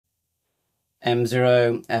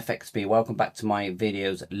M0FXB, welcome back to my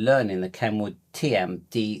videos learning the Kenwood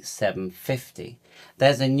TM-D750.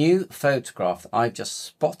 There's a new photograph I've just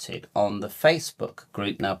spotted on the Facebook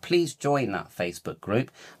group. Now please join that Facebook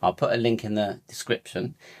group. I'll put a link in the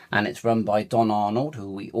description, and it's run by Don Arnold,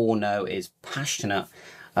 who we all know is passionate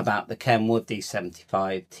about the Kenwood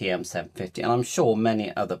D750 TM750, and I'm sure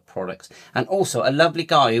many other products, and also a lovely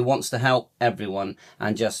guy who wants to help everyone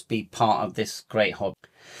and just be part of this great hobby.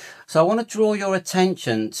 So I want to draw your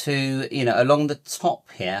attention to, along the top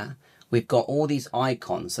here, we've got all these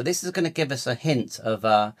icons. So this is going to give us a hint of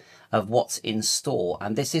what's in store.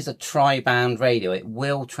 And this is a tri-band radio. It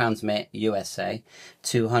will transmit USA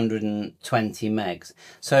 220 megs.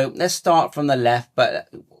 So let's start from the left, but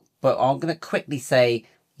I'm going to quickly say,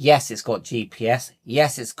 yes, it's got GPS.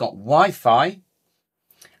 Yes, it's got Wi-Fi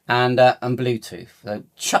and Bluetooth. So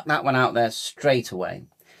chuck that one out there straight away.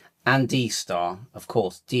 And Dstar, of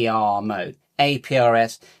course, DR mode,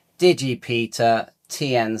 APRS, Digipeater,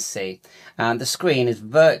 TNC. And the screen is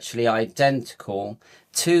virtually identical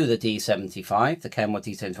to the D75, the Kenwood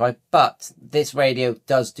D75, but this radio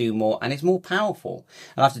does do more and it's more powerful.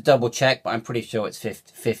 I'll have to double check, but I'm pretty sure it's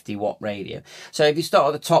 50 watt radio. So if you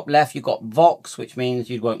start at the top left, you've got Vox, which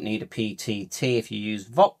means you won't need a PTT if you use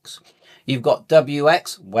Vox. You've got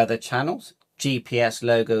WX, weather channels, GPS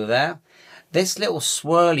logo there. This little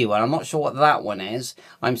swirly one, I'm not sure what that one is.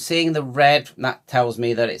 I'm seeing the red, that tells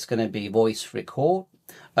me that it's going to be voice record.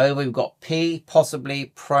 Over we've got P,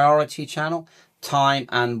 possibly priority channel, time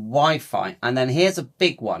and Wi-Fi. And then here's a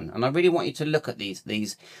big one, and I really want you to look at these,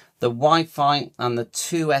 the Wi-Fi and the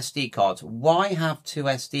two SD cards. Why have two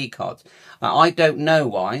SD cards? I don't know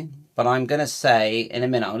why, but I'm going to say in a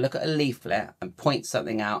minute, I'll look at a leaflet and point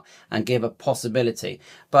something out and give a possibility.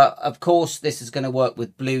 But of course, this is going to work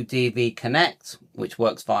with Blue DV Connect, which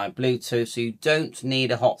works via Bluetooth. So you don't need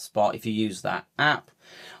a hotspot if you use that app.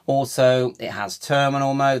 Also, it has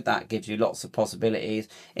terminal mode. That gives you lots of possibilities.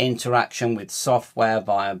 Interaction with software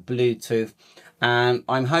via Bluetooth. And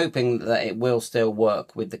I'm hoping that it will still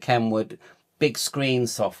work with the Kenwood big screen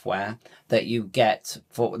software that we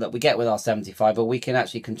get with our 75, but we can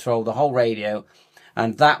actually control the whole radio.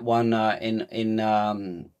 And that one well,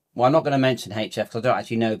 I'm not going to mention HF because I don't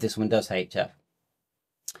actually know if this one does HF.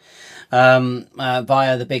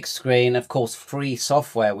 Via the big screen, of course, free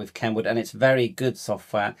software with Kenwood, and it's very good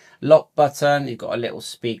software. Lock button, you've got a little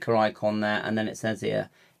speaker icon there, and then it says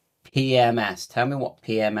here PMS. Tell me what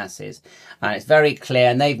PMS is. And it's very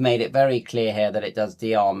clear, and they've made it very clear here that it does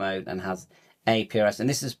DR mode and has APRS, and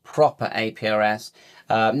this is proper APRS.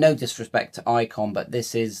 No disrespect to Icon, but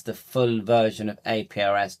this is the full version of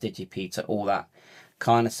APRS, Digipeater, all that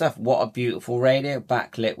kind of stuff. What a beautiful radio,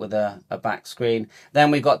 backlit with a back screen.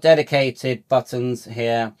 Then we've got dedicated buttons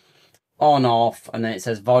here, on, off, and then it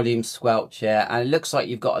says volume, squelch here, and it looks like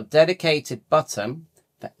you've got a dedicated button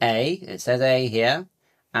for A, it says A here,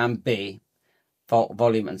 and B,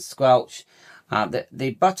 volume and squelch.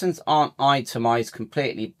 The buttons aren't itemized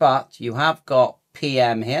completely, but you have got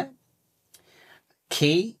PM here,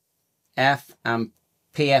 key, F, and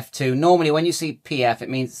PF2. Normally when you see PF, it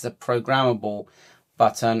means it's a programmable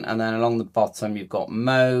button, and then along the bottom you've got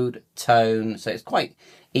mode, tone, so it's quite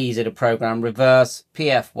easy to program. Reverse,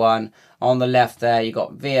 PF1. On the left there you've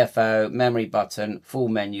got VFO, memory button, full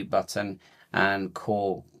menu button, and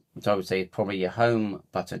call, which I would say is probably your home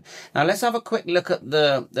button. Now let's have a quick look at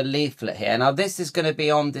the leaflet here. Now this is going to be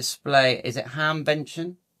on display, is it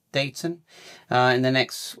Hambention, Dayton? In the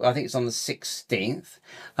next, I think it's on the 16th.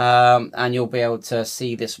 And you'll be able to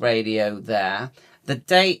see this radio there. The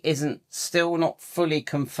date isn't still not fully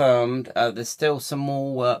confirmed. There's still some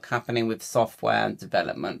more work happening with software and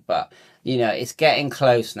development, but it's getting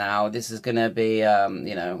close now. This is going to be, you're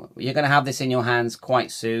going to have this in your hands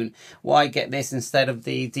quite soon. Why get this instead of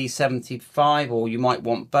the D75, or you might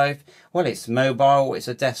want both? Well, it's mobile, it's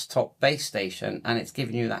a desktop base station, and it's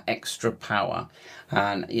giving you that extra power.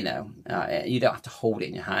 And, you don't have to hold it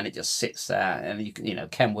in your hand. It just sits there, and you can,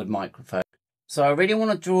 Kenwood microphone. So I really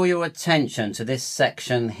want to draw your attention to this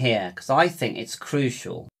section here, because I think it's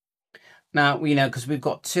crucial. Now, because we've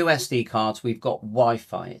got two SD cards, we've got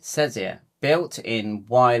Wi-Fi. It says here, built-in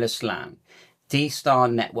wireless LAN. Dstar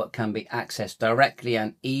network can be accessed directly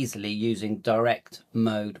and easily using direct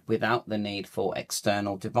mode without the need for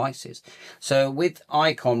external devices. So with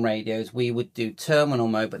Icon radios, we would do terminal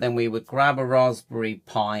mode, but then we would grab a Raspberry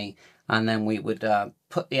Pi, and then we would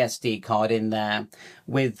put the SD card in there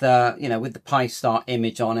with, with the Pi Star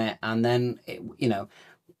image on it, and then,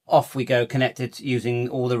 off we go, connected using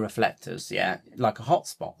all the reflectors, yeah, like a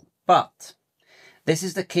hotspot. But This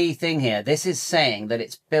is the key thing here. This is saying that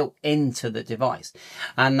it's built into the device.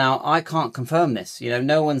 And now I can't confirm this.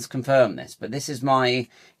 No one's confirmed this, but this is my,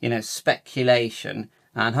 speculation.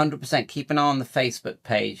 And 100% keep an eye on the Facebook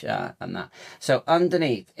page and that. So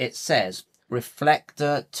underneath it says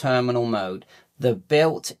reflector terminal mode. The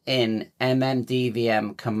built-in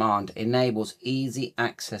MMDVM command enables easy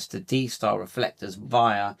access to Dstar reflectors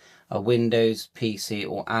via a Windows PC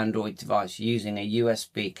or Android device using a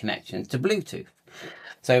USB connection to Bluetooth.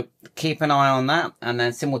 So keep an eye on that, and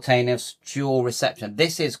then simultaneous dual reception.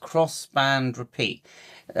 This is cross-band repeat,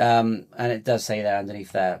 and it does say there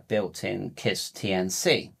underneath there, built-in KISS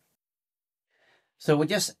TNC. So we'll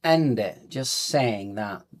just end it just saying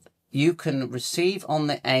that you can receive on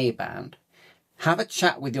the A band, have a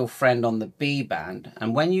chat with your friend on the B band,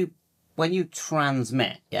 and when you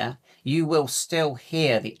transmit, you will still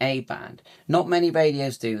hear the A band. Not many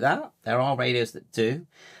radios do that. There are radios that do.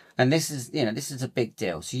 And this is a big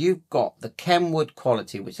deal. So you've got the Kenwood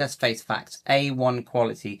quality, which, let's face facts, A1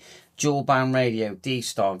 quality, dual band radio,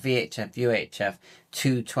 Dstar, VHF, UHF,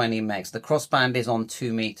 220 megs. The crossband is on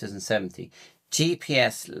 2 meters and 70.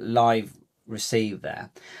 GPS live receive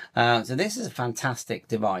there. So this is a fantastic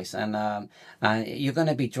device, and you're going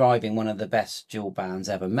to be driving one of the best dual bands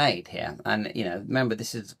ever made here. And remember,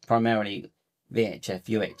 this is primarily VHF,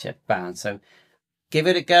 UHF band. So give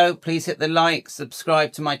it a go. Please hit the like,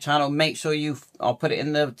 subscribe to my channel. Make sure I'll put it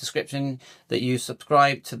in the description that you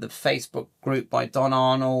subscribe to the Facebook group by Don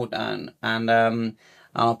Arnold, and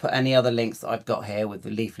I'll put any other links that I've got here with the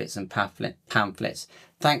leaflets and pamphlets.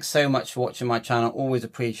 Thanks so much for watching my channel. Always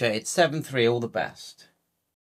appreciate it. 7-3, all the best.